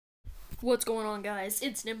What's going on, guys?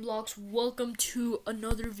 It's Ninblox. Welcome to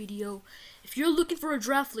another video. If you're looking for a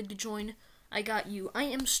draft league to join, I got you. I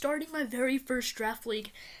am starting my very first draft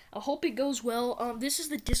league. I hope it goes well. This is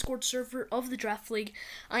the Discord server of the draft league.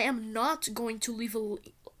 I am not going to leave a...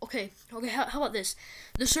 Okay, how about this?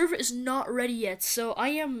 The server is not ready yet, so I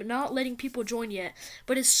am not letting people join yet.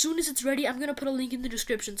 But as soon as it's ready, I'm going to put a link in the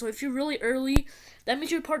description. So if you're really early, that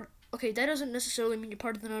means you're part... Okay, that doesn't necessarily mean you're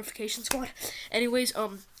part of the notification squad. Anyways,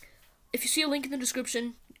 if you see a link in the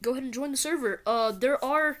description, go ahead and join the server.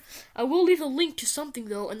 I will leave a link to something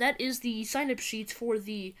though, and that is the sign-up sheets for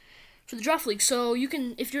the draft league. So you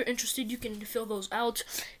can, if you're interested, you can fill those out.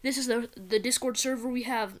 This is the Discord server we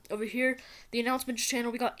have over here. The announcements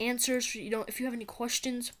channel, we got answers for, if you have any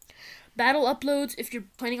questions. Battle uploads, if you're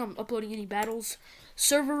planning on uploading any battles.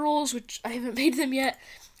 Server rules, which I haven't made them yet.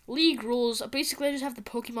 League rules, basically I just have the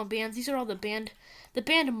Pokemon bands. These are all the band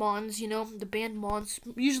mons, the band mons.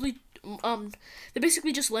 Usually, they're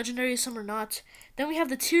basically just legendary, some are not. Then we have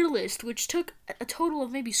the tier list, which took a total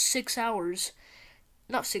of maybe 6 hours.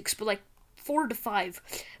 Not 6, but like 4 to 5.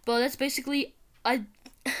 But that's basically, I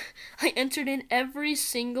entered in every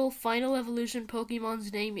single Final Evolution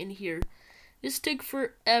Pokemon's name in here. This took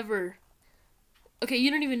forever. Okay,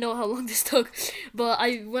 you don't even know how long this took, but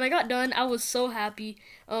when I got done, I was so happy.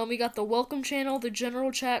 We got the welcome channel, the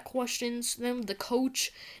general chat questions, then the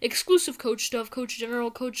coach, exclusive coach stuff, coach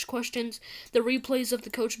general, coach questions, the replays of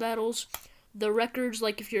the coach battles, the records,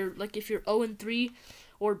 like if you're 0-3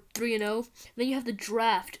 or 3-0. Then you have the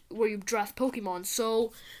draft where you draft Pokemon.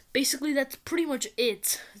 So basically, that's pretty much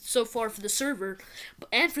it so far for the server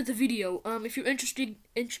and for the video. If you're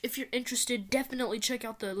interested, definitely check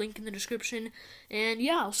out the link in the description. And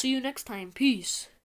yeah, I'll see you next time. Peace.